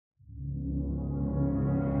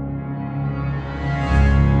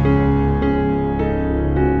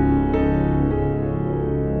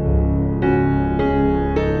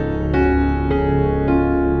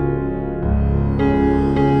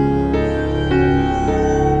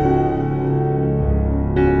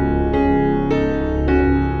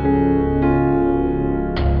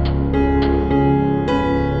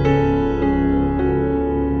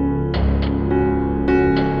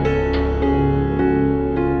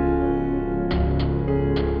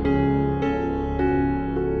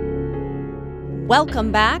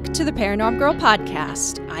Welcome back to the Paranormal Girl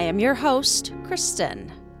Podcast. I am your host,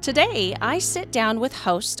 Kristen. Today, I sit down with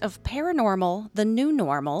host of Paranormal, the New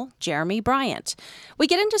Normal, Jeremy Bryant. We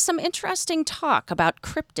get into some interesting talk about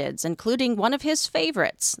cryptids, including one of his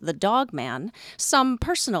favorites, the Dog Man, some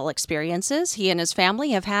personal experiences he and his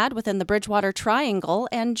family have had within the Bridgewater Triangle,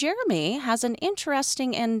 and Jeremy has an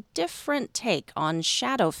interesting and different take on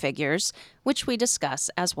shadow figures, which we discuss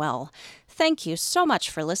as well. Thank you so much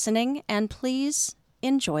for listening, and please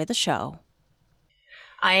enjoy the show.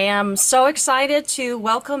 I am so excited to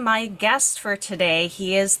welcome my guest for today.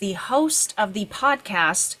 He is the host of the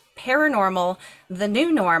podcast Paranormal, the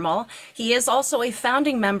New Normal. He is also a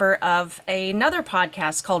founding member of another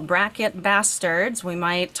podcast called Bracket Bastards. We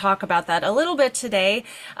might talk about that a little bit today.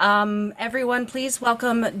 Everyone, please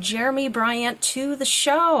welcome Jeremy Bryant to the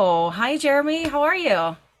show. Hi, Jeremy. How are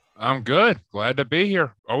you? I'm good. Glad to be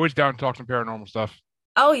here. Always down to talk some paranormal stuff.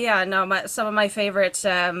 Oh yeah, no, some of my favorite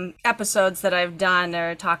episodes that I've done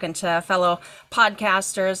are talking to fellow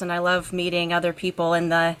podcasters, and I love meeting other people in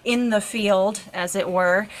the field, as it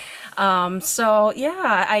were. So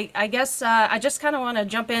yeah, I guess I just kind of want to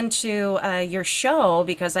jump into your show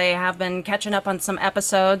because I have been catching up on some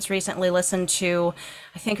episodes. Recently listened to,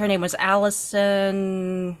 I think her name was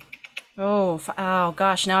Allison. Oh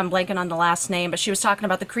gosh, now I'm blanking on the last name, but she was talking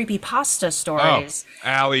about the creepypasta stories. Oh,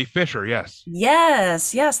 Allie Fisher, yes.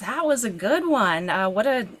 Yes, that was a good one. What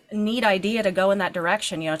a neat idea to go in that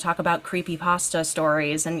direction, talk about creepypasta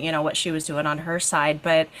stories and, what she was doing on her side.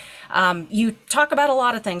 But you talk about a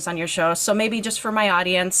lot of things on your show. So maybe just for my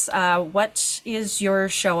audience, what is your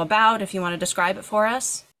show about, if you want to describe it for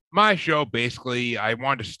us? My show, basically, I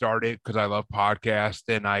wanted to start it because I love podcasts,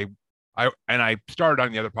 and I started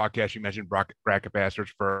on the other podcast. You mentioned Bracket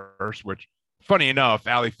Bastards first, which, funny enough,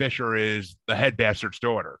 Allie Fisher is the head bastard's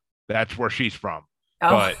daughter. That's where she's from.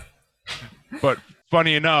 Oh. But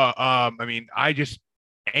funny enough,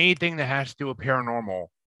 anything that has to do with paranormal,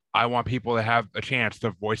 I want people to have a chance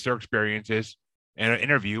to voice their experiences in an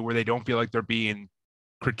interview where they don't feel like they're being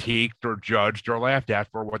critiqued or judged or laughed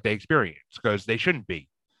at for what they experience, because they shouldn't be.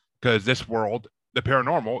 Because this world, the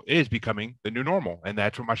paranormal, is becoming the new normal, and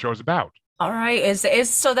that's what my show is about. All right.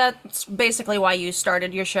 So that's basically why you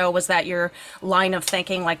started your show? Was that your line of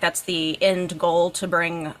thinking? Like that's the end goal, to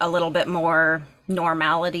bring a little bit more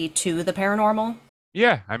normality to the paranormal?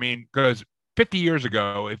 Yeah, because 50 years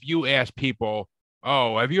ago, if you ask people,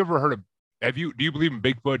 "Oh, do you believe in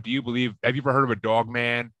Bigfoot? Have you ever heard of a dog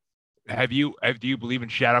man? Do you believe in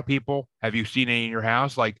shadow people? Have you seen any in your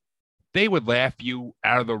house?" Like, they would laugh you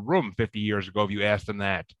out of the room 50 years ago if you asked them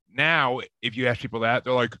that. Now, if you ask people that,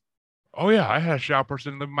 they're like, "Oh yeah, I had a shadow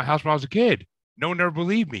person live in my house when I was a kid. No one ever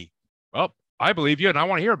believed me." Well, I believe you, and I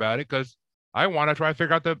want to hear about it because I want to try to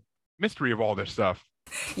figure out the mystery of all this stuff.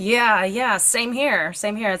 Yeah. Same here.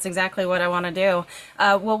 That's exactly what I want to do.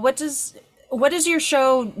 Well, what does your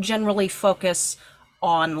show generally focus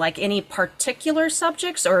on? Like any particular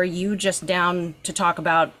subjects, or are you just down to talk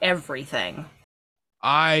about everything?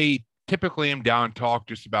 I typically am down to talk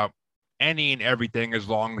just about any and everything as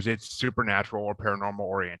long as it's supernatural or paranormal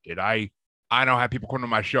oriented. I don't have people come to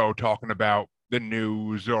my show talking about the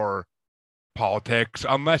news or politics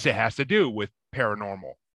unless it has to do with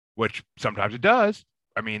paranormal, which sometimes it does.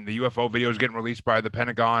 The UFO video is getting released by the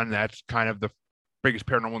Pentagon. That's kind of the biggest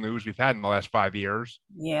paranormal news we've had in the last 5 years.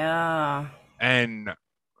 Yeah. And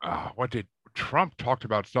Trump talked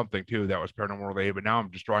about something too that was paranormal related, but now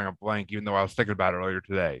I'm just drawing a blank, even though I was thinking about it earlier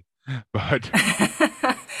today. But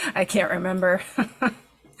I can't remember.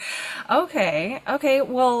 Okay.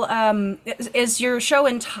 Well, is your show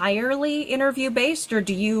entirely interview based, or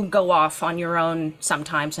do you go off on your own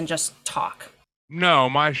sometimes and just talk? no,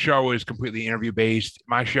 my show is completely interview based.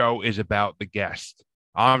 My show is about the guest.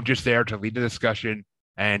 I'm just there to lead the discussion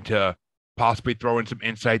and to possibly throw in some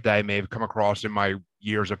insight that I may have come across in my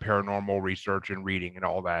years of paranormal research and reading and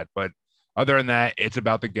all that. But other than that, it's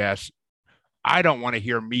about the guests. I don't want to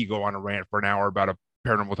hear me go on a rant for an hour about a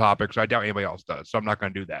paranormal topic, so I doubt anybody else does. So I'm not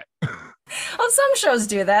going to do that. Well, some shows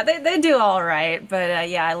do that. They do all right. But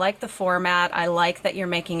yeah, I like the format. I like that you're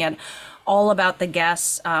making it all about the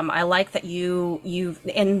guests. I like that you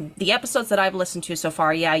in the episodes that I've listened to so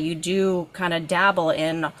far, yeah, you do kind of dabble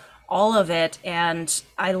in all of it. And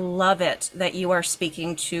I love it that you are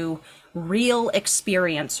speaking to real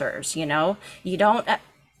experiencers. You don't,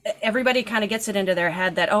 everybody kind of gets it into their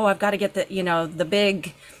head that, oh, I've got to get the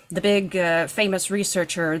big famous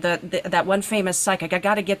researcher, that one famous psychic. I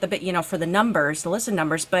got to get the bit, for the numbers, the listen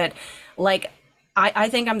numbers. But like, I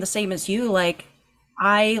think I'm the same as you. Like,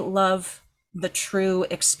 I love the true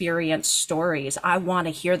experience stories. I want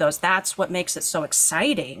to hear those. That's what makes it so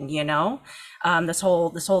exciting, you know? This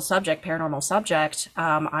whole subject, paranormal subject.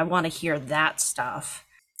 I want to hear that stuff.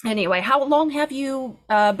 Anyway, how long have you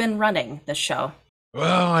been running this show?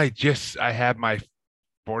 Well, I had my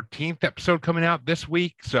 14th episode coming out this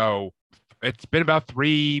week, so it's been about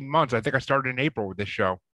 3 months. I think I started in April with this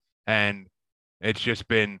show, and it's just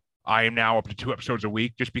been. I am now up to 2 episodes a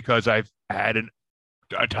week, just because I've had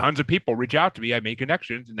tons of people reach out to me. I make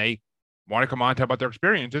connections, and they want to come on and talk about their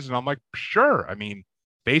experiences, and I'm like, sure. I mean,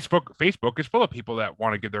 Facebook is full of people that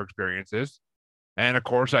want to give their experiences, and of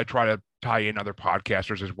course, I try to tie in other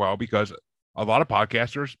podcasters as well, because a lot of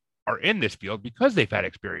podcasters are in this field because they've had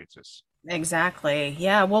experiences. Exactly.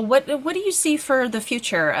 Yeah. Well, what do you see for the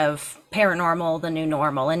future of paranormal, the new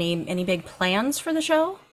normal? Any big plans for the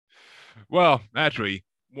show? Well, actually,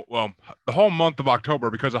 well, the whole month of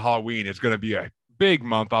October, because of Halloween, is going to be a big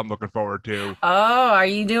month I'm looking forward to. Oh, are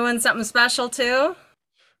you doing something special too?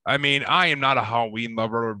 I mean, I am not a Halloween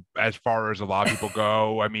lover as far as a lot of people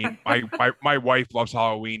go. I mean, my wife loves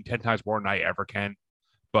Halloween 10 times more than I ever can.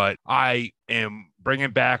 But I am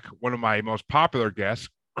bringing back one of my most popular guests,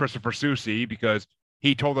 Christopher Susi, because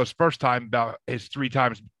he told us first time about his 3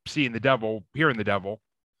 times seeing the devil, hearing the devil,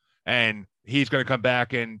 and he's going to come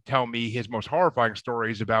back and tell me his most horrifying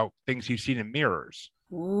stories about things he's seen in mirrors.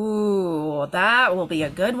 Ooh, that will be a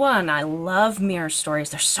good one. I love mirror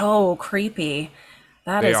stories. They're so creepy.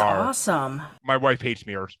 That They is are. awesome. My wife hates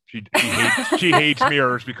mirrors. She hates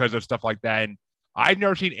mirrors because of stuff like that. And I've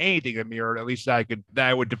never seen anything in a mirror, at least that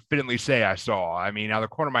I would definitively say I saw. I mean, out of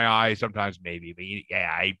the corner of my eye, sometimes maybe, but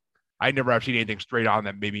yeah, I never have seen anything straight on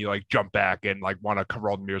that made me like jump back and like want to cover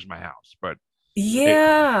all the mirrors in my house. But it,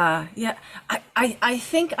 Yeah, yeah. I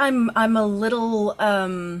think I'm a little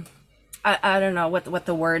I don't know what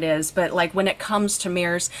the word is, but like when it comes to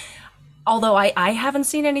mirrors, although I haven't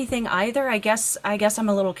seen anything either, I guess I'm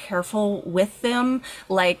a little careful with them.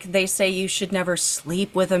 Like they say you should never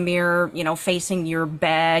sleep with a mirror, facing your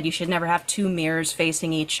bed. You should never have two mirrors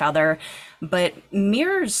facing each other. But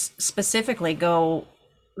mirrors specifically go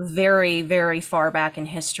very, very far back in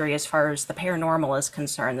history as far as the paranormal is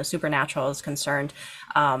concerned, the supernatural is concerned,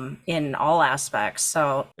 in all aspects.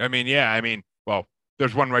 So I mean, yeah, I mean, well,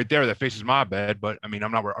 there's one right there that faces my bed, but I mean,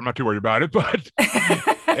 I'm not too worried about it. But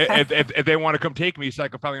if they want to come take me, so I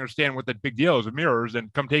can finally understand what the big deal is with mirrors,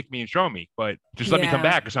 and come take me and show me. But just let me come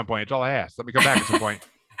yeah. back at some point. It's all I ask. Let me come back at some point.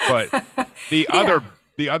 But the Yeah. other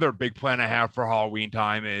the other big plan I have for Halloween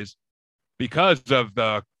time is because of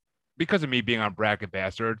the because of me being on Bracket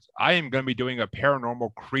Bastards, I am going to be doing a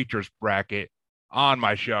paranormal creatures bracket on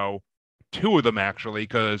my show, two of them actually,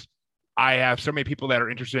 because I have so many people that are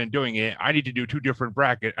interested in doing it. I need to do two different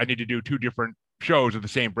bracket. I need to do two different shows of the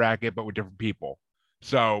same bracket, but with different people.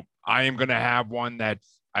 So I am going to have one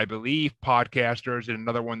that's, I believe, podcasters, and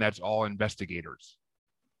another one that's all investigators.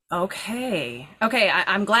 Okay. Okay.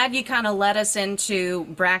 I'm glad you kind of led us into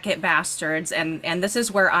bracket bastards, and this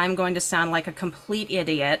is where I'm going to sound like a complete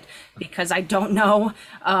idiot because I don't know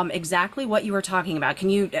exactly what you were talking about. Can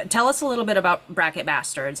you tell us a little bit about bracket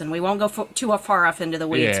bastards? And we won't go too far off into the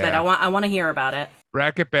weeds, but I Yeah. want to hear about it.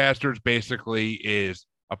 Bracket Bastards basically is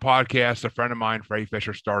a podcast a friend of mine, Freddie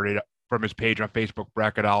Fisher, started from his page on Facebook,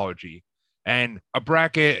 Bracketology. And a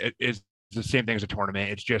bracket is the same thing as a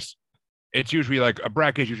tournament. It's usually like a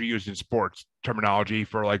bracket is usually used in sports terminology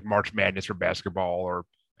for like March Madness or basketball, or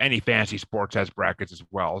any fantasy sports has brackets as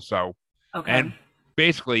well. So, Okay. and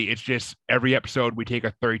basically it's just every episode we take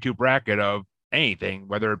a 32 bracket of anything,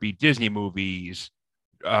 whether it be Disney movies,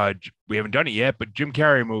 we haven't done it yet, but Jim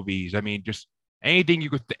Carrey movies. I mean, just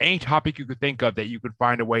any topic you could think of that you could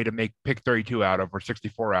find a way to make pick 32 out of or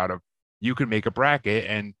 64 out of, you can make a bracket.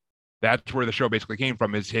 And that's where the show basically came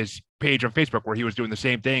from, is his page on Facebook where he was doing the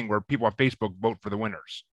same thing where people on Facebook vote for the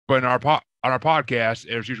winners. But on our podcast,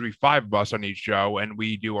 there's usually five of us on each show, and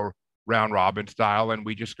we do a round robin style, and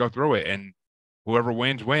we just go through it, and whoever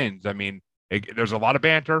wins wins. I mean, there's a lot of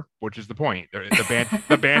banter, which is the point.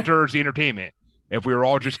 The banter is the entertainment. If we were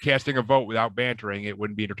all just casting a vote without bantering, it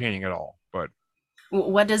wouldn't be entertaining at all. But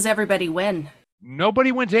What does everybody win?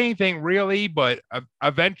 nobody wins anything really. But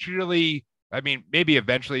eventually, I mean, maybe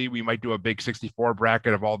eventually we might do a big 64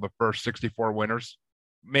 bracket of all the first 64 winners.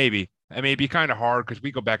 Maybe. I mean, it'd be kind of hard because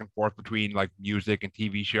we go back and forth between like music and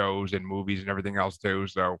TV shows and movies and everything else too.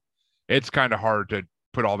 So it's kind of hard to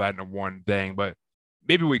put all that into one thing. But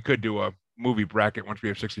maybe we could do a movie bracket once we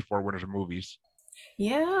have 64 winners of movies.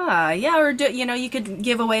 Yeah, yeah, or you could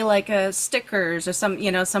give away like stickers or some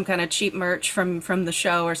kind of cheap merch from the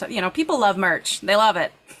show or something. People love merch. They love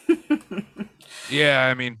it. Yeah,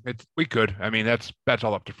 I mean, we could. I mean, that's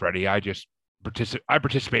all up to Freddie. I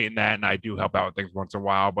participate in that, and I do help out with things once in a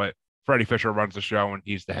while. But Freddie Fisher runs the show, and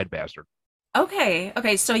he's the head bastard. Okay.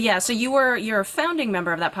 Okay. So yeah. So you're a founding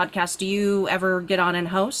member of that podcast. Do you ever get on and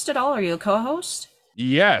host at all? Are you a co-host?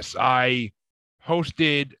 Yes, I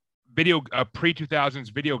hosted video a pre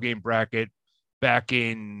 2000s video game bracket back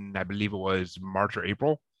in I believe it was March or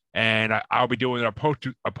April, and I'll be doing a post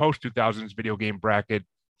 2000s video game bracket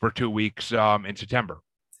for 2 weeks in September.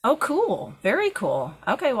 Oh, cool. Very cool.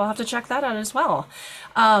 Okay, we'll have to check that out as well.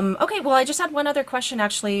 Okay, well, I just had one other question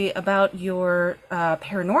actually about your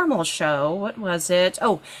paranormal show. What was it?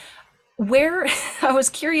 Oh, where I was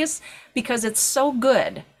curious because it's so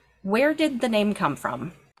good. Where did the name come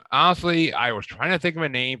from? Honestly, I was trying to think of a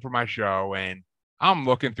name for my show, and I'm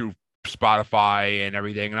looking through Spotify and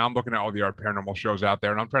everything, and I'm looking at all the other paranormal shows out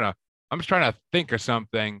there, and I'm just trying to think of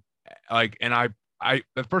something like, and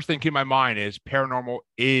the first thing came to my mind is paranormal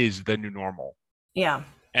is the new normal. Yeah.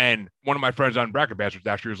 And one of my friends on Bracket Bastards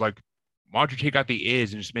actually was like, why don't you take out the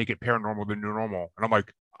is and just make it paranormal the new normal? And I'm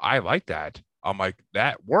like, I like that. I'm like,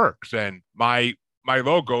 that works. And my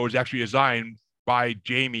logo is actually designed by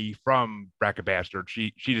Jamie from Bracket Bastard.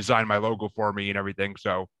 She designed my logo for me and everything.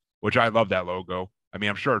 So, which I love that logo. I mean,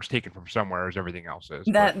 I'm sure it's taken from somewhere as everything else is.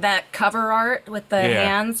 But That cover art with the yeah,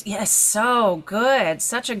 hands, yes, so good.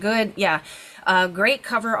 Such a good, yeah, great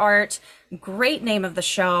cover art. Great name of the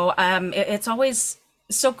show. It's always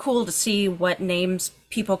so cool to see what names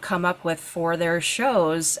people come up with for their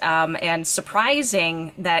shows, and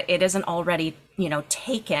surprising that it isn't already,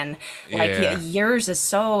 taken. Like yeah, yours is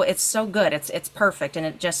so it's so good. It's perfect, and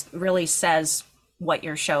it just really says what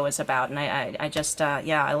your show is about. And I just,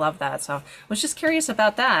 yeah, I love that. So I was just curious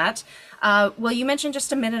about that. Well, you mentioned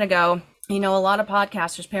just a minute ago, a lot of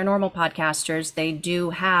podcasters, paranormal podcasters, they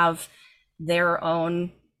do have their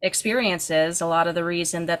own experiences, a lot of the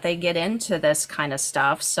reason that they get into this kind of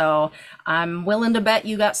stuff. So I'm willing to bet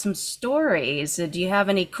you got some stories. Do you have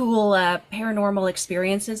any cool paranormal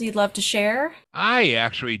experiences you'd love to share? I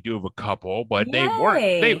actually do have a couple, but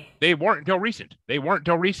Yay. they weren't until recent. They weren't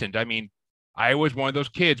until recent. I mean, I was one of those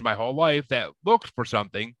kids my whole life that looked for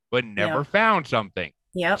something but never Yep. found something.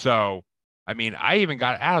 Yep. So, I mean, I even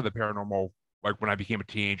got out of the paranormal like when I became a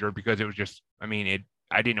teenager because it was just, I mean, it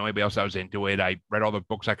I didn't know anybody else that was into it. I read all the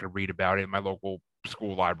books I could read about it in my local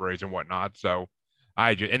school libraries and whatnot. So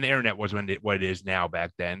I just, and the internet wasn't what it is now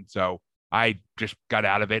back then. So I just got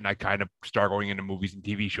out of it and I kind of started going into movies and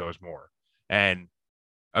TV shows more. And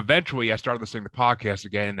eventually I started listening to podcasts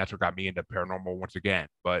again, and that's what got me into paranormal once again.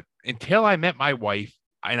 But until I met my wife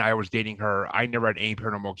and I was dating her, I never had any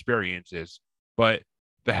paranormal experiences. But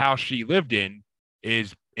the house she lived in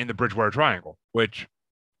is in the Bridgewater Triangle, which,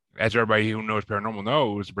 as everybody who knows paranormal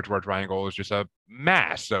knows, the Bridgewater Triangle is just a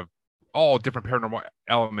mass of all different paranormal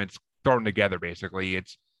elements thrown together, basically.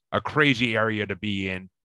 It's a crazy area to be in.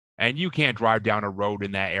 And you can't drive down a road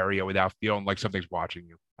in that area without feeling like something's watching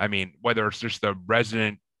you. I mean, whether it's just the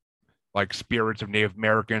resident like spirits of Native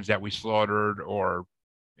Americans that we slaughtered, or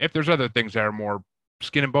if there's other things that are more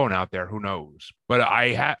skin and bone out there, who knows? But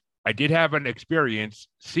I did have an experience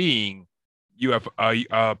seeing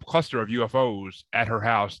a cluster of UFOs at her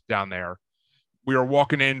house down there. We were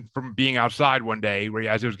walking in from being outside one day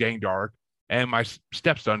as it was getting dark, and my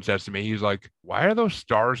stepson says to me, he's like, "Why are those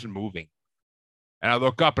stars moving?" And I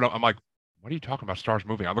look up and I'm like, "What are you talking about? Stars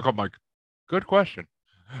moving?" I look up, I'm like, "Good question."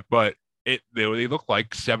 But they look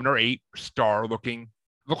like 7 or 8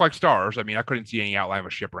 look like stars. I mean, I couldn't see any outline of a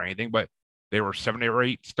ship or anything, but they were 7 or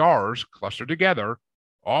 8 stars clustered together,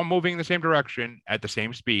 all moving in the same direction at the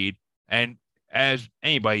same speed. And as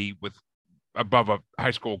anybody with above a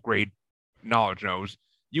high school grade knowledge knows,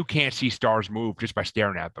 you can't see stars move just by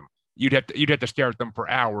staring at them. You'd have to stare at them for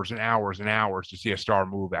hours and hours and hours to see a star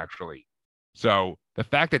move actually. So the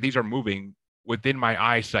fact that these are moving within my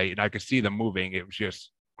eyesight and I could see them moving, it was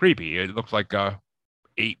just creepy. It looks like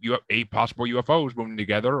eight possible UFOs moving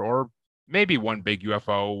together, or maybe one big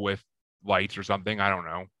UFO with lights or something. I don't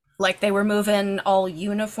know. Like they were moving all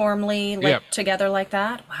uniformly, Yeah, like together like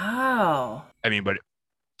that? Wow. I mean, but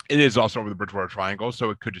it is also over the Bridgewater Triangle, so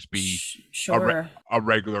it could just be Sure. a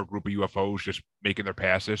regular group of UFOs just making their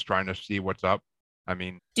passes, trying to see what's up. I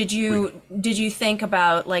mean, Did we you did you think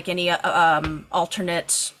about like any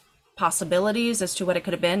alternate possibilities as to what it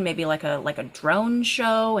could have been? Maybe like a drone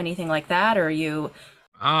show, anything like that? Or you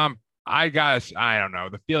I guess I don't know.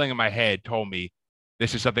 The feeling in my head told me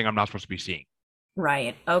this is something I'm not supposed to be seeing,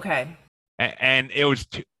 right? Okay. and it was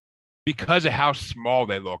because of how small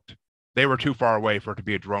they looked. They were too far away for it to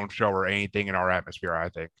be a drone show or anything in our atmosphere, I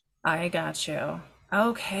think. I got you.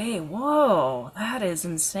 Okay. Whoa, that is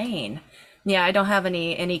insane. Yeah, I don't have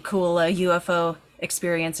any cool UFO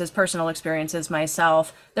experiences, personal experiences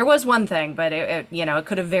myself. There was one thing, but it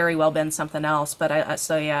could have very well been something else. But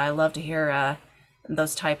so yeah, I love to hear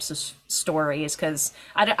those types of stories because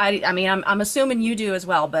I mean, I'm assuming you do as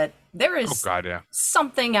well, but there Oh is God, yeah.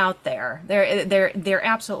 something out there. There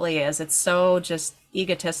absolutely is. It's so just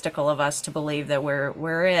egotistical of us to believe that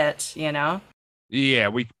we're it, you know? Yeah,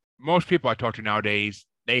 most people I talk to nowadays,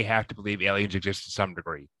 they have to believe aliens exist to some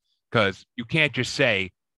degree. Because you can't just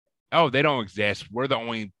say, oh, they don't exist. We're the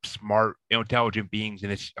only smart, intelligent beings in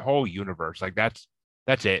this whole universe. Like that's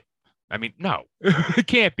it. I mean, no, it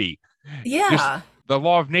can't be. Just Yeah. the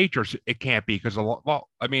law of nature, it can't be because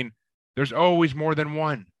I mean, there's always more than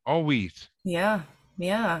one. Always. Yeah.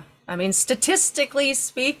 Yeah. I mean, statistically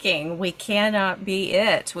speaking, we cannot be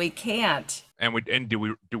it. We can't. And do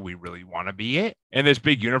we really want to be it in this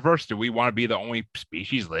big universe? Do we want to be the only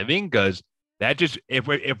species living? Because that just if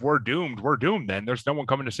we're doomed, we're doomed. Then there's no one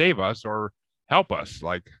coming to save us or help us.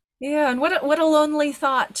 Like Yeah, and what a lonely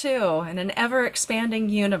thought too, in an ever expanding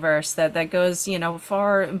universe that goes,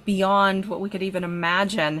 far beyond what we could even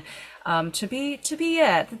imagine. To be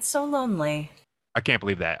it. It's so lonely. I can't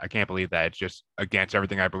believe that. I can't believe that. It's just against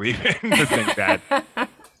everything I believe in to think that.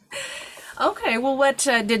 Okay, well, what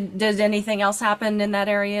did anything else happen in that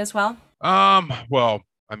area as well? Well,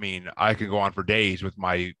 I mean, I could go on for days with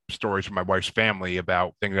my stories from my wife's family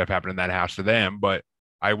about things that have happened in that house to them, but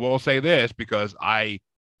I will say this because I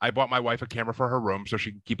bought my wife a camera for her room so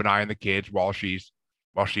she can keep an eye on the kids while she's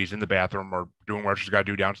in the bathroom or doing what she's got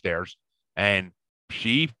to do downstairs. And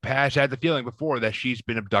she has had the feeling before that she's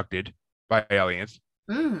been abducted by aliens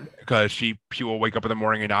Mm. because she will wake up in the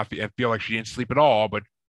morning and not and feel like she didn't sleep at all, but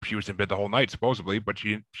she was in bed the whole night supposedly, but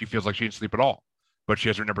she feels like she didn't sleep at all, but she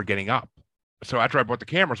doesn't remember getting up. So after I bought the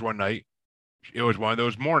cameras one night, it was one of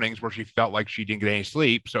those mornings where she felt like she didn't get any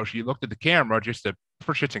sleep, so she looked at the camera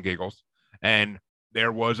for shits and giggles, and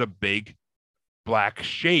there was a big black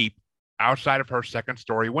shape outside of her second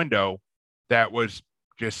story window that was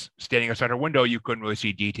just standing outside her window. You couldn't really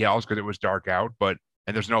see details because it was dark out, and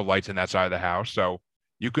there's no lights in that side of the house, so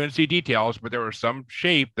you couldn't see details, but there was some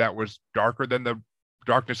shape that was darker than the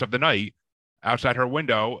darkness of the night outside her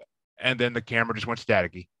window, and then the camera just went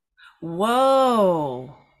staticky.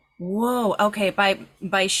 Whoa. Whoa. Okay,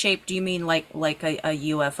 by shape, do you mean like a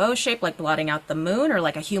UFO shape, like blotting out the moon, or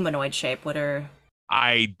like a humanoid shape? What are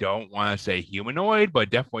I don't want to say humanoid, but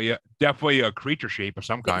definitely a creature shape of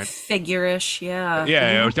some kind. figure-ish? Yeah.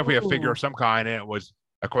 Yeah, it was definitely a figure Ooh. of some kind, and it was,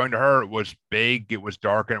 according to her, it was big, it was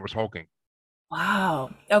dark, and it was hulking.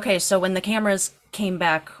 Wow. Okay, so when the cameras came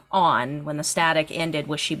back on, when the static ended,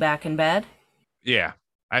 was she back in bed? Yeah,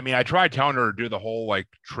 I mean, I tried telling her to do the whole like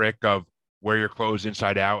trick of wear your clothes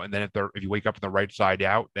inside out, and then if you wake up on the right side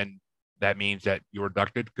out, then that means that you were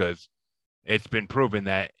abducted because it's been proven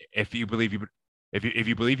that if you believe you've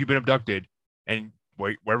been abducted and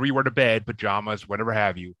wherever you were to bed, pajamas, whatever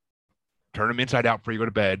have you, turn them inside out before you go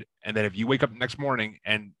to bed, and then if you wake up the next morning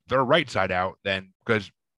and they're right side out, then because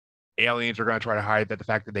aliens are going to try to hide that the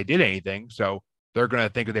fact that they did anything, so they're going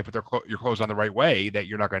to think if they put your clothes on the right way that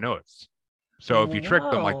you're not going to notice. So if you trick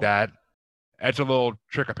them like Whoa. that, that's a little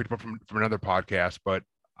trick I picked up from another podcast, but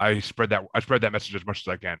I spread that message as much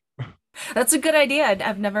as I can. That's a good idea.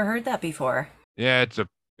 I've never heard that before. Yeah, it's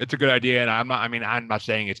a good idea, and I'm not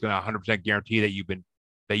saying it's going to 100% guarantee that you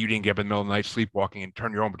didn't get up in the middle of the night sleepwalking and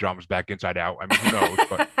turn your own pajamas back inside out. I mean, who knows?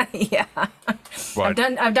 But Yeah. I've but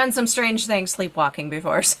done some strange things sleepwalking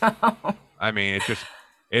before, so I mean,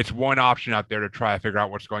 it's one option out there to try to figure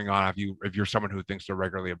out what's going on if you're someone who thinks they're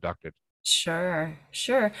regularly abducted. sure,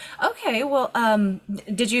 sure. Okay, well,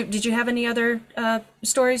 did you have any other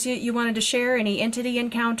stories you wanted to share? Any entity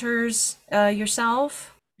encounters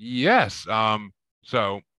yourself? Yes.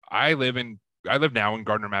 So I live now in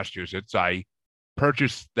Gardner, Massachusetts. I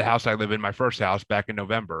purchased the house I live in, my first house, back in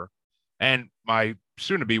November, and my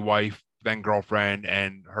soon-to-be wife, then girlfriend,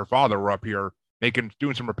 and her father were up here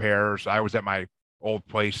doing some repairs. I was at my old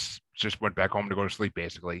place, just went back home to go to sleep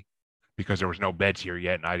basically because there was no beds here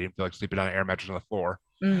yet, and I didn't feel like sleeping on an air mattress on the floor.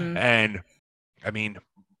 Hmm. And I mean,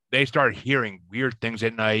 they started hearing weird things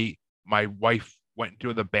at night. My wife went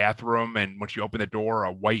into the bathroom, and when she opened the door,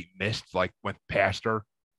 a white mist like went past her.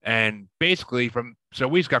 And basically,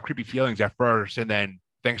 we just got creepy feelings at first, and then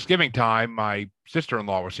Thanksgiving time, my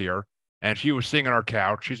sister-in-law was here, and she was sitting on our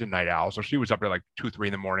couch. She's a night owl, so she was up at like 2, 3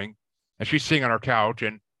 in the morning, and she's sitting on our couch,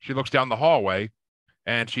 and she looks down the hallway,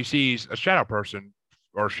 and she sees a shadow person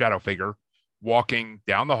or shadow figure walking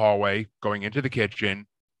down the hallway, going into the kitchen,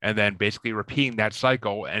 and then basically repeating that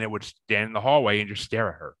cycle. And it would stand in the hallway and just stare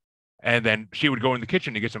at her. And then she would go in the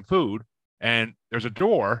kitchen to get some food. And there's a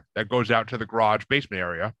door that goes out to the garage basement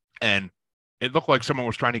area. And it looked like someone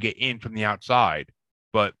was trying to get in from the outside,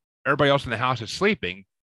 but everybody else in the house is sleeping,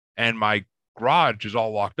 and my garage is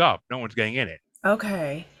all locked up. No one's getting in it.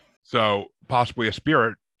 Okay. So possibly a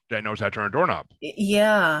spirit that knows how to turn a doorknob.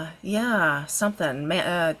 Yeah, yeah, something.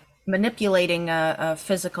 Manipulating the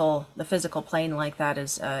physical plane like that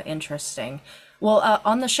is interesting. Well,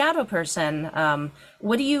 on the shadow person,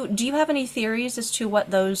 what do you have any theories as to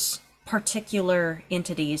what those particular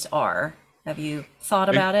entities are? Have you thought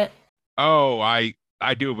It, about it? oh, I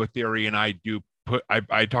do have a theory, and I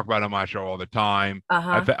talk about it on my show all the time.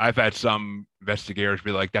 Uh-huh. I've had some investigators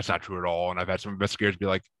be like, that's not true at all, and I've had some investigators be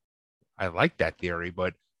like, I like that theory,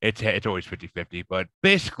 but it's always 50-50. But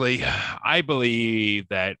basically, I believe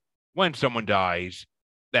that when someone dies,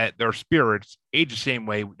 that their spirits age the same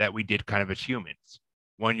way that we did kind of as humans.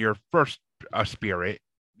 When you're first a spirit,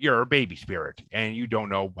 you're a baby spirit, and you don't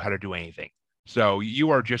know how to do anything. So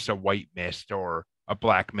you are just a white mist or a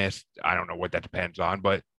black mist. I don't know what that depends on,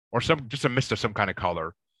 but or some just a mist of some kind of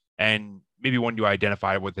color, and maybe one you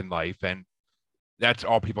identify with in life, and that's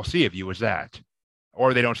all people see of you is that,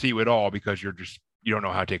 or they don't see you at all because you don't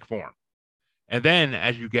know how to take form. And then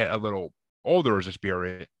as you get a little older as a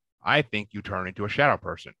spirit, I think you turn into a shadow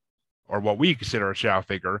person, or what we consider a shadow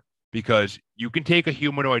figure, because you can take a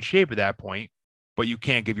humanoid shape at that point, but you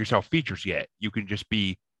can't give yourself features yet. You can just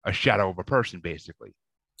be a shadow of a person, basically.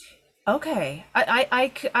 Okay.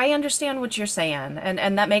 I understand what you're saying,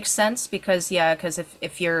 and that makes sense because yeah, because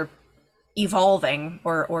if you're evolving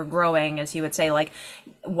or growing, as you would say, like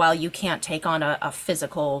while you can't take on a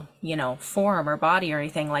physical, form or body or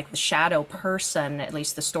anything, like the shadow person, at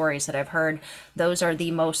least the stories that I've heard, those are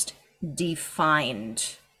the most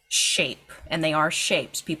defined shape, and they are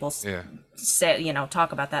shapes. People Yeah, say,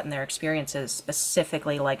 talk about that in their experiences,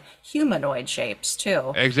 specifically like humanoid shapes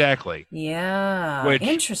too. exactly. Yeah, Which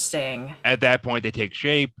interesting. at that point they take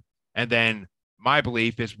shape, and then my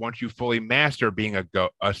belief is once you fully master being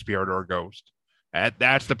a spirit or a ghost,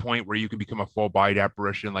 that's the point where you can become a full bodied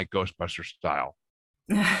apparition like Ghostbuster style.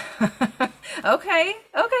 Okay,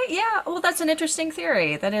 okay, yeah. Well, that's an interesting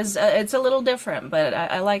theory. That is, it's a little different, but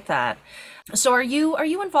I like that. So, are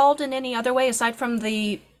you involved in any other way aside from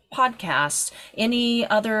the podcast? Any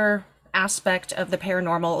other aspect of the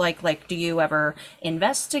paranormal? Like, do you ever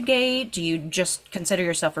investigate? Do you just consider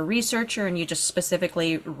yourself a researcher and you just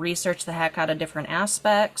specifically research the heck out of different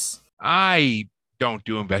aspects? I don't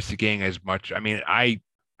do investigating as much. I mean, I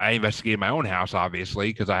investigated my own house obviously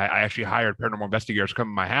because I actually hired paranormal investigators to come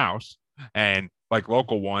to my house and like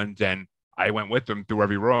local ones, and I went with them through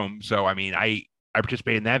every room. So I mean, I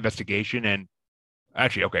participated in that investigation, and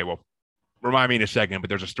actually, okay, well, remind me in a second, but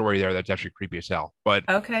there's a story there that's actually creepy as hell.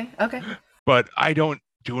 Okay, okay. But I don't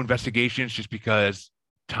do investigations just because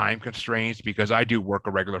time constraints, because I do work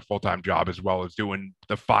a regular full-time job as well as doing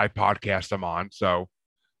the 5 podcasts I'm on. So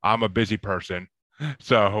I'm a busy person.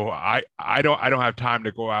 So I don't have time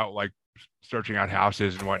to go out like searching out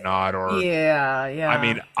houses and whatnot. Or Yeah, I yeah.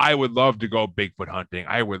 mean, I would love to go Bigfoot hunting.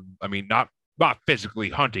 I mean, not physically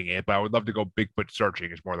hunting it, but I would love to go Bigfoot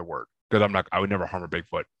searching is more the word. Because I would never harm a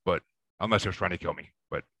Bigfoot, but unless it was trying to kill me.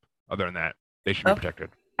 But other than that, they should be Okay. protected.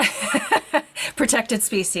 Protected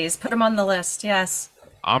species. Put them on the list. Yes.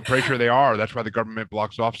 I'm pretty sure they are. That's why the government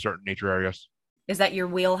blocks off certain nature areas. Is that your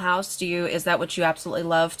wheelhouse? Is that what you absolutely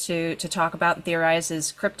love to talk about and theorize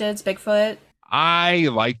is cryptids, Bigfoot? I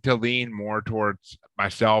like to lean more towards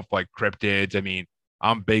myself, like cryptids. I mean,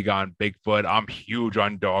 I'm big on Bigfoot. I'm huge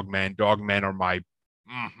on dogmen. Dogmen are my.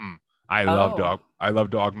 hmm Oh, I love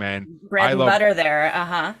dogmen. bread I and love. butter there.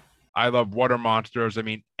 Uh-huh. I love water monsters. I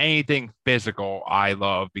mean, anything physical, I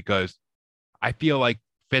love because I feel like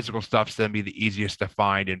physical stuff's gonna be the easiest to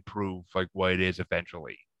find and prove like what it is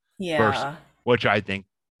eventually. Versus, Yeah. which I think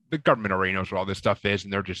the government already knows what all this stuff is,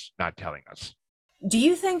 and they're just not telling us. Do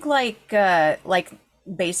you think like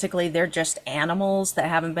basically they're just animals that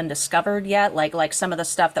haven't been discovered yet? Like some of the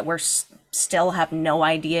stuff that still have no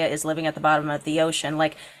idea is living at the bottom of the ocean.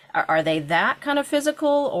 Like are they that kind of physical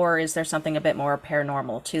or is there something a bit more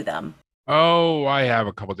paranormal to them? Oh, I have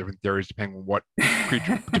a couple different theories depending what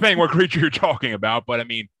creature you're talking about. But I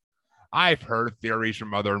mean, I've heard theories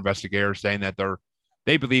from other investigators saying that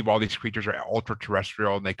they believe all these creatures are ultra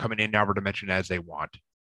terrestrial and they come in any other dimension as they want,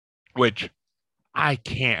 which I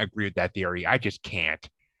can't agree with that theory. I just can't.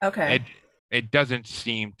 Okay. It it doesn't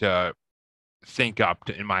seem to sync up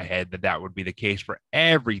in my head that that would be the case for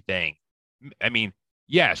everything. I mean,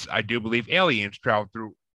 yes, I do believe aliens travel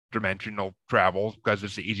through dimensional travel because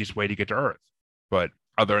it's the easiest way to get to Earth. But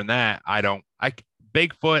other than that, I don't.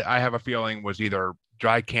 Bigfoot, I have a feeling was either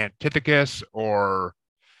Gigantopithecus or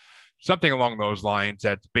something along those lines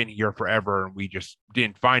that's been here forever, and we just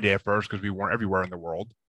didn't find it at first because we weren't everywhere in the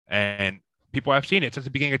world. And people have seen it since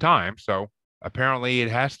the beginning of time. So apparently,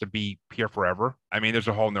 it has to be here forever. I mean, there's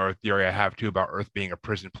a whole nother theory I have too about Earth being a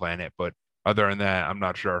prison planet, but other than that, I'm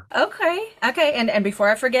not sure. Okay. Okay. And before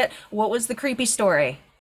I forget, what was the creepy story?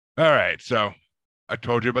 All right, so I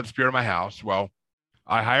told you about the spirit of my house. Well,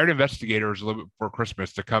 I hired investigators a little bit before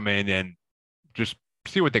Christmas to come in and just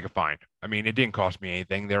see what they could find. I mean, it didn't cost me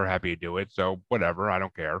anything. They were happy to do it, so whatever, I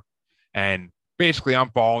don't care. And basically, I'm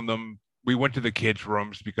following them. We went to the kids'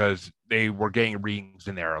 rooms because they were getting readings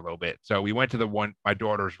in there a little bit. So we went to the one my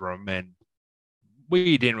daughter's room, and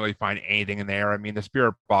we didn't really find anything in there. I mean, the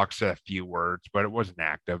spirit box said a few words, but it wasn't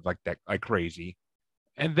active like that, like crazy.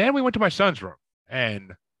 And then we went to my son's room,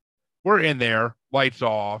 and we're in there, lights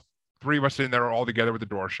off, three of us in there all together with the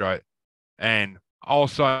door shut. And all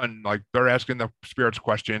of a sudden, like they're asking the spirits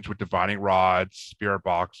questions with divining rods, spirit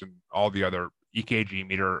box, and all the other EKG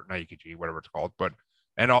meter, not EKG, whatever it's called, but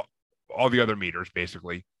and all the other meters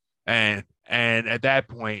basically. And at that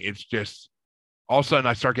point, it's just all of a sudden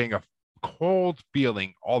I start getting a cold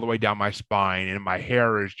feeling all the way down my spine, and my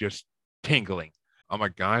hair is just tingling. I'm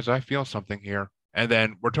like, guys, I feel something here. And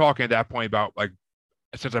then we're talking at that point about like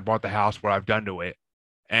since I bought the house, what I've done to it.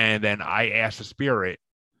 And then I asked the spirit,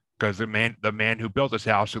 because the man who built this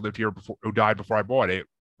house, who lived here before, who died before I bought it,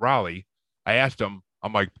 Raleigh, I asked him,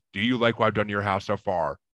 I'm like, do you like what I've done to your house so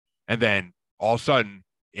far? And then all of a sudden,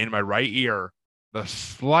 in my right ear, the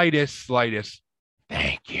slightest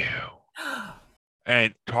thank you.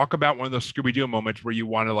 And talk about one of those Scooby-Doo moments where you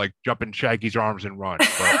want to like jump in Shaggy's arms and run.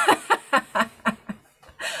 But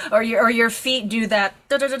Or your feet do that.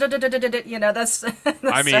 You know, that's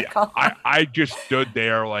I mean, circle. I just stood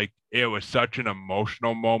there like it was such an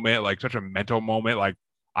emotional moment, like such a mental moment. Like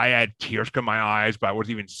I had tears come my eyes, but I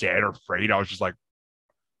wasn't even sad or afraid. I was just like,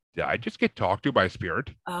 did I just get talked to by a spirit?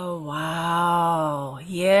 Oh wow.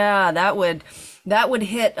 Yeah, that would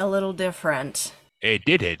hit a little different. It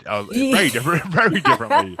did hit very different, very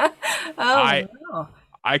differently. Oh I no.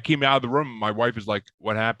 I came out of the room. My wife is like,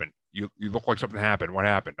 "What happened? You look like something happened. What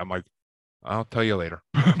happened?" I'm like, "I'll tell you later."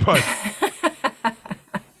 But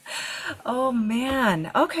Oh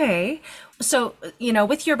man. Okay. So,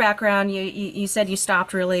 with your background, you said you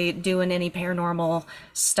stopped really doing any paranormal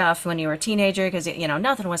stuff when you were a teenager because,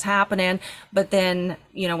 nothing was happening. But then,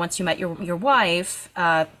 once you met your wife,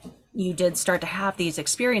 you did start to have these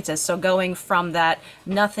experiences. So going from that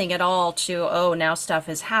nothing at all to, oh, now stuff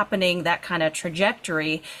is happening, that kind of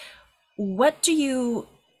trajectory, what do you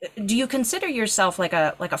consider yourself like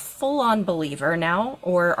a full-on believer now,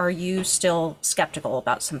 or are you still skeptical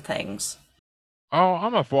about some things? oh,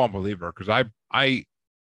 I'm a full believer because I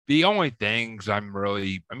the only things I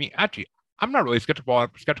mean, actually, I'm not really skeptical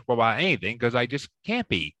about anything because I just can't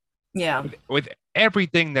be. Yeah. With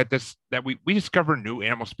everything that we discover new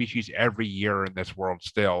animal species every year in this world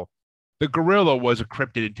still. The gorilla was a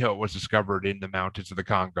cryptid until it was discovered in the mountains of the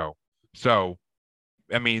Congo. So,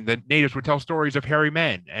 I mean, the natives would tell stories of hairy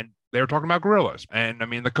men, and they were talking about gorillas. And I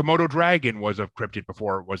mean, the Komodo dragon was a cryptid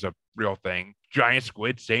before it was a real thing. Giant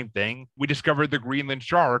squid, same thing. We discovered the Greenland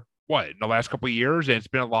shark, what, in the last couple of years, and it's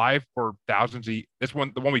been alive for thousands of this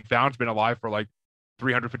one, the one we found, has been alive for like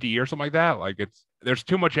 350 years, something like that. Like there's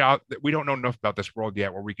too much out that we don't know enough about this world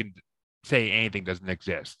yet where we can say anything doesn't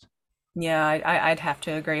exist. Yeah, I'd have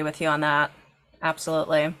to agree with you on that.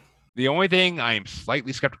 Absolutely. The only thing I am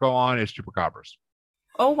slightly skeptical on is chupacabras.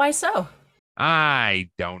 Oh, why so? I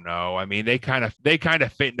don't know. I mean, they kind of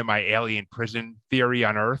fit into my alien prison theory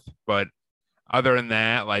on Earth, but other than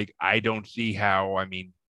that, like I don't see how. I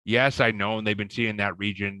mean, yes, I know they've been seeing that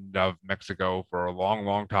region of Mexico for a long,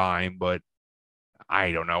 long time, but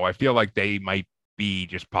I don't know. I feel like they might be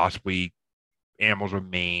just possibly animals with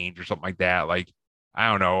mange or something like that. Like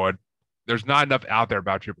I don't know. There's not enough out there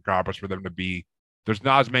about chupacabras for them to be. There's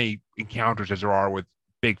not as many encounters as there are with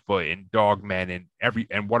Bigfoot and dogmen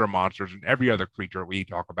and water monsters and every other creature we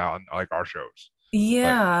talk about in like our shows. But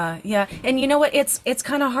Yeah, yeah. And you know what? It's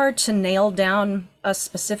kind of hard to nail down a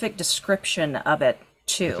specific description of it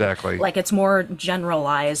too. exactly. Like it's more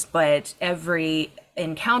generalized, but every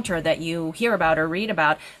encounter that you hear about or read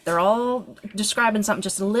about, they're all describing something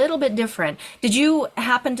just a little bit different. Did you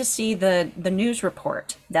happen to see the news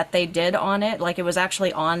report that they did on it? Like it was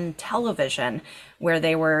actually on television where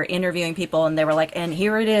they were interviewing people and they were like, and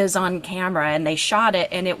here it is on camera, and they shot it,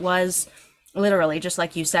 and it was literally just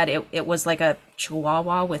like you said, it was like a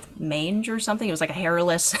chihuahua with mange or something. It was like a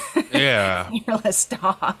hairless Yeah. hairless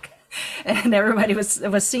dog. And everybody was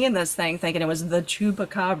seeing this thing thinking it was the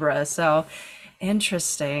chupacabra. So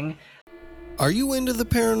interesting. Are you into the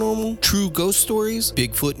paranormal, true ghost stories,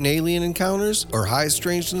 Bigfoot and alien encounters, or high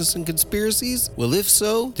strangeness and conspiracies? Well, if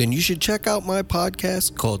so, then you should check out my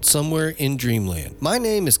podcast called Somewhere in Dreamland. My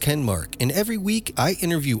name is Ken Mark, and every week I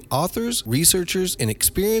interview authors, researchers, and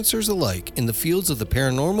experiencers alike in the fields of the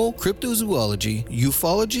paranormal, cryptozoology,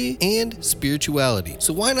 ufology, and spirituality.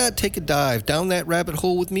 So why not take a dive down that rabbit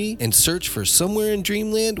hole with me and search for Somewhere in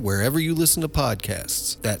Dreamland wherever you listen to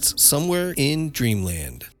podcasts. That's Somewhere in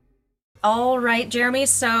Dreamland. All right, Jeremy.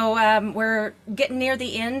 So we're getting near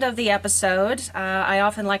the end of the episode. I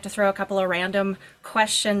often like to throw a couple of random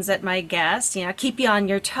questions at my guests, keep you on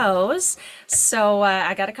your toes. So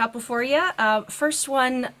I got a couple for you. First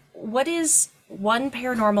one, what is one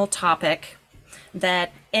paranormal topic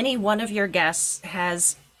that any one of your guests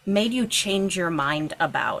has made you change your mind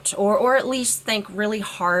about, or at least think really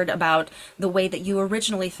hard about the way that you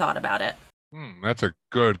originally thought about it? That's a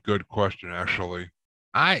good question, actually.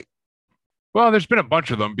 Well, there's been a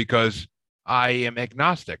bunch of them because I am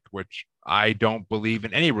agnostic, which I don't believe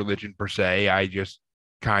in any religion per se. I just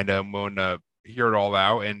kind of want to hear it all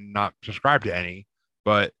out and not subscribe to any.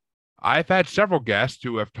 But I've had several guests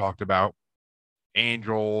who have talked about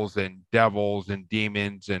angels and devils and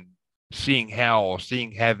demons and seeing hell,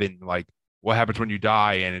 seeing heaven, like what happens when you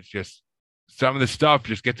die. And it's just some of the stuff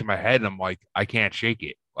just gets in my head and I'm like, I can't shake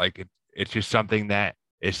it. Like it's just something that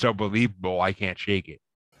is so believable, I can't shake it.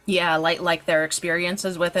 Yeah, like their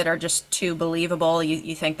experiences with it are just too believable.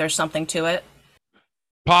 You think there's something to it?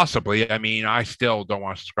 Possibly. I mean, I still don't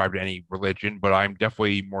want to subscribe to any religion, but I'm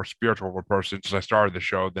definitely more spiritual of a person since I started the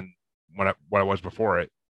show than what I was before it.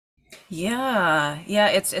 Yeah.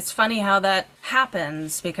 It's funny how that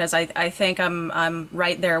happens because I think I'm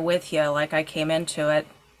right there with you. Like I came into it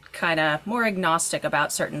kind of more agnostic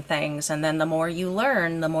about certain things, and then the more you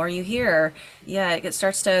learn, the more you hear, yeah, it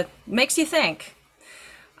starts to makes you think.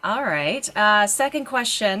 All right. Second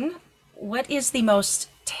question. What is the most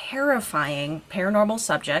terrifying paranormal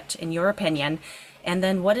subject, in your opinion? And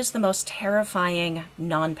then what is the most terrifying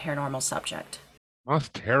non-paranormal subject?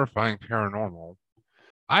 Most terrifying paranormal.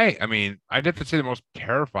 I mean, I'd have to say the most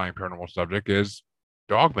terrifying paranormal subject is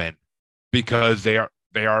dogmen because they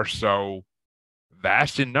are so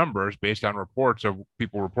vast in numbers based on reports of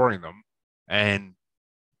people reporting them, and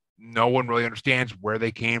no one really understands where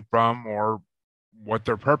they came from or what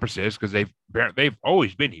their purpose is because they've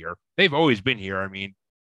always been here. They've always been here. I mean,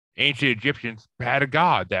 ancient Egyptians had a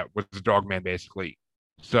god that was the dog man basically.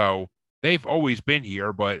 So they've always been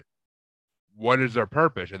here, but what is their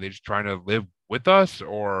purpose? Are they just trying to live with us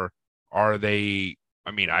or are they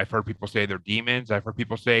I mean, I've heard people say they're demons. I've heard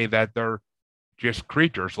people say that they're just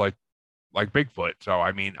creatures like Bigfoot. So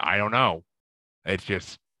I mean, I don't know.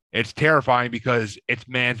 It's terrifying because it's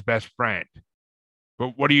man's best friend.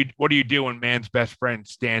 But what do you do when man's best friend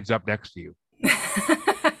stands up next to you?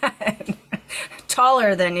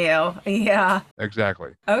 Taller than you. Yeah.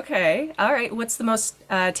 Exactly. Okay. All right. What's the most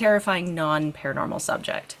terrifying non-paranormal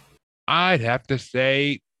subject? I'd have to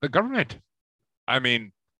say the government. I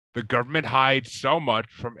mean, the government hides so much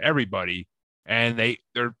from everybody, and they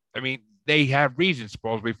have reasons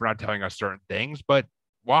supposedly for not telling us certain things, but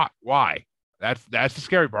why? Why? That's the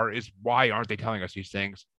scary part is why aren't they telling us these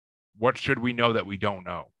things? What should we know that we don't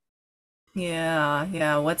know?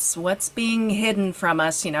 Yeah. What's being hidden from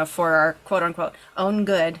us, for our quote unquote own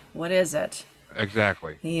good? What is it?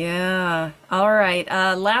 Exactly. Yeah. All right.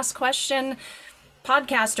 Last question,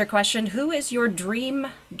 podcaster question. Who is your dream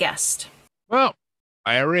guest? Well,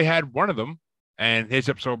 I already had one of them, and his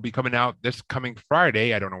episode will be coming out this coming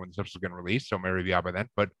Friday. I don't know when this episode is going to release, so maybe it'll be out by then.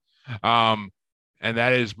 But, and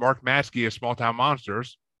that is Mark Maskey of Small Town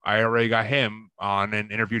Monsters. I already got him on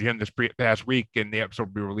and interviewed him this past week, and the episode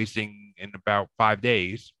will be releasing in about 5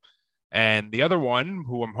 days. And the other one,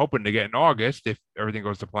 who I'm hoping to get in August, if everything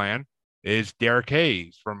goes to plan, is Derek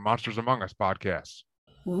Hayes from Monsters Among Us podcast.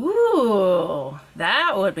 Ooh,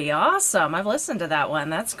 that would be awesome. I've listened to that one.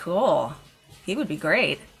 That's cool. He would be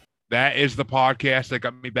great. That is the podcast that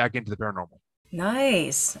got me back into the paranormal.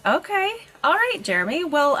 Nice. Okay. All right, Jeremy.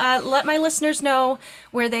 Well, let my listeners know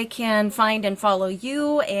where they can find and follow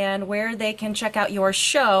you and where they can check out your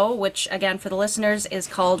show, which, again, for the listeners, is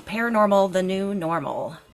called Paranormal, the New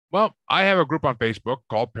Normal. Well, I have a group on Facebook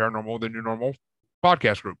called Paranormal, the New Normal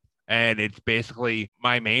podcast group. And it's basically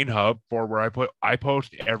my main hub for where I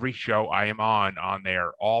post every show I am on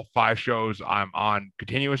there. All 5 shows I'm on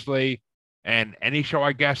continuously. And any show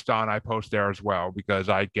I guest on, I post there as well because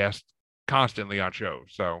I guest constantly on shows.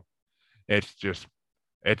 So it's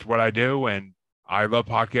what I do. And I love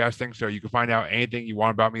podcasting. So you can find out anything you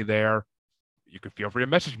want about me there. You can feel free to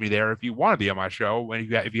message me there if you want to be on my show.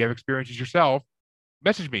 And if you have experiences yourself,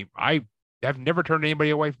 message me. I I've never turned anybody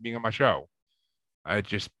away from being on my show.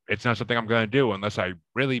 It's not something I'm going to do unless I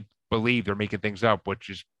really believe they're making things up, which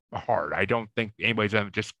is hard. I don't think anybody's going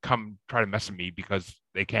to just come try to mess with me because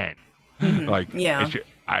they can. Like, Yeah.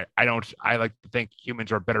 I don't, I like to think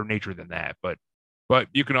humans are better nature than that. But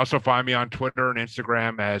you can also find me on Twitter and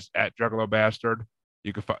Instagram as @JuggaloBastard.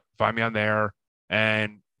 You can find me on there.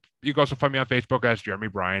 And you can also find me on Facebook as Jeremy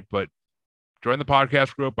Bryant. But join the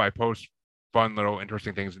podcast group. I post fun little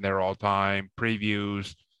interesting things in there all the time.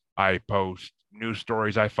 Previews. I post news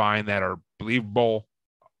stories I find that are believable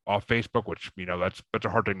off Facebook, which, that's a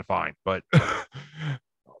hard thing to find. But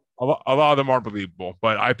a lot of them aren't believable.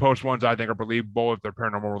 But I post ones I think are believable if they're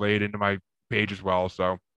paranormal related into my page as well.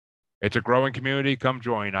 So it's a growing community. Come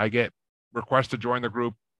join. I get requests to join the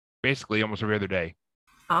group basically almost every other day.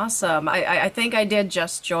 Awesome. I think I did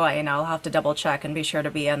just join. I'll have to double check and be sure to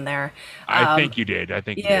be in there. I think you did. You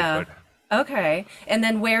did. But Okay. And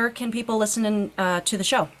then where can people listen to the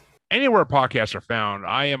show? Anywhere podcasts are found.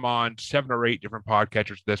 I am on 7 or 8 different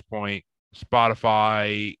podcatchers at this point.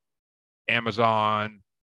 Spotify, Amazon,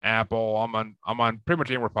 Apple. I'm on pretty much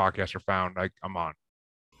anywhere podcasts are found. I'm on.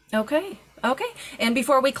 Okay. And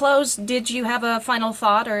before we close, did you have a final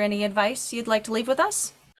thought or any advice you'd like to leave with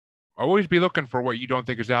us? Always be looking for what you don't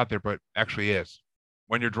think is out there, but actually is.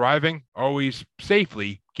 When you're driving, always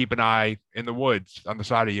safely keep an eye in the woods on the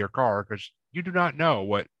side of your car, because you do not know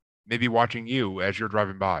what may be watching you as you're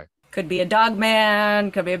driving by. Could be a dog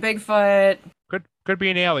man, could be a Bigfoot. Could be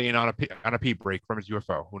an alien on a pee break from his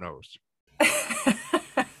UFO. Who knows?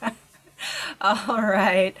 All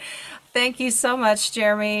right. Thank you so much,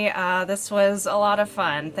 Jeremy. This was a lot of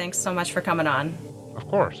fun. Thanks so much for coming on. Of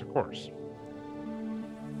course.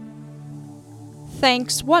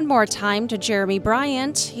 Thanks one more time to Jeremy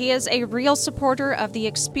Bryant. He is a real supporter of The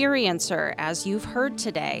Experiencer, as you've heard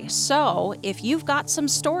today. So, if you've got some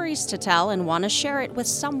stories to tell and want to share it with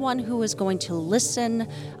someone who is going to listen,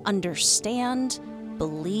 understand,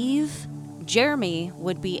 believe, Jeremy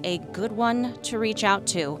would be a good one to reach out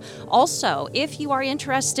to. Also, if you are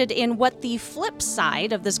interested in what the flip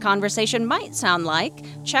side of this conversation might sound like,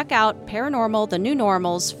 check out Paranormal The New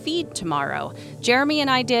Normal's feed tomorrow. Jeremy and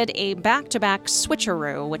I did a back-to-back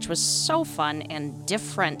switcheroo, which was so fun and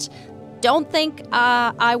different. Don't think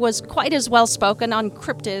I was quite as well-spoken on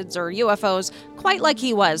cryptids or UFOs, quite like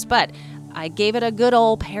he was, but I gave it a good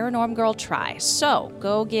old Paranormal Girl try. So,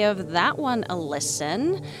 go give that one a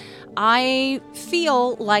listen. I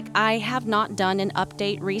feel like I have not done an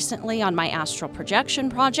update recently on my astral projection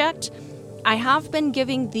project. I have been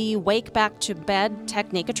giving the wake back to bed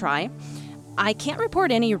technique a try. I can't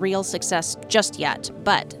report any real success just yet,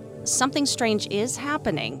 but something strange is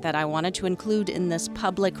happening that I wanted to include in this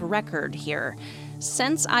public record here.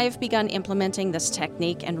 Since I've begun implementing this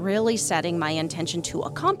technique and really setting my intention to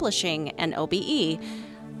accomplishing an OBE,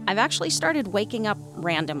 I've actually started waking up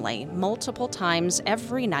randomly, multiple times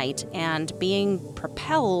every night, and being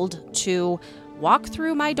propelled to walk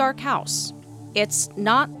through my dark house. It's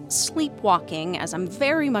not sleepwalking, as I'm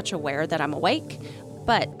very much aware that I'm awake,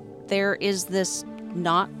 but there is this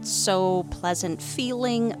not so pleasant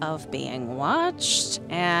feeling of being watched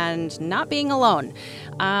and not being alone.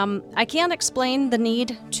 I can't explain the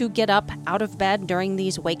need to get up out of bed during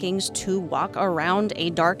these wakings to walk around a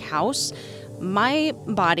dark house. My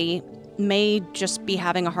body may just be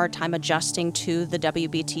having a hard time adjusting to the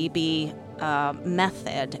WBTB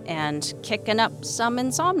method and kicking up some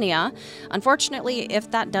insomnia. Unfortunately,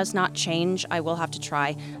 if that does not change, I will have to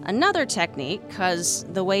try another technique, because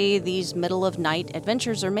the way these middle-of-night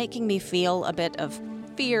adventures are making me feel a bit of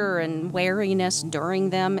fear and wariness during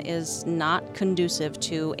them is not conducive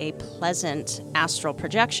to a pleasant astral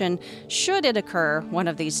projection should it occur one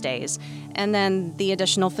of these days, and then the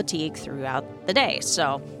additional fatigue throughout the day.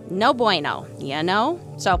 So no bueno,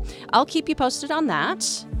 So I'll keep you posted on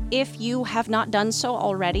that. If you have not done so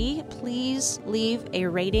already, please leave a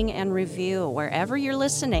rating and review wherever you're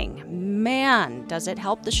listening. Man, does it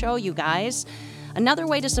help the show, you guys. Another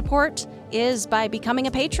way to support is by becoming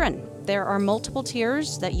a patron. There are multiple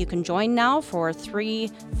tiers that you can join now for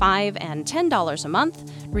 $3, $5, and $10 a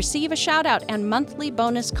month. Receive a shout out and monthly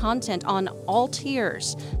bonus content on all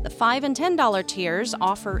tiers. The $5 and $10 tiers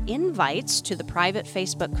offer invites to the private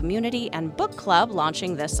Facebook community and book club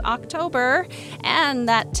launching this October. And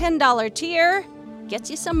that $10 tier gets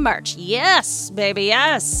you some merch. Yes, baby,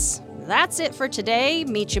 yes. That's it for today.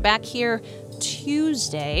 Meet you back here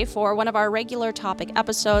Tuesday for one of our regular topic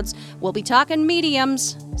episodes. We'll be talking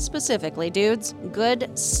mediums, specifically, dudes.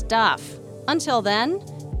 Good stuff. Until then,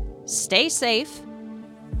 stay safe,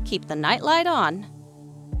 keep the nightlight on,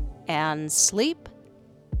 and sleep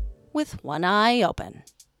with one eye open.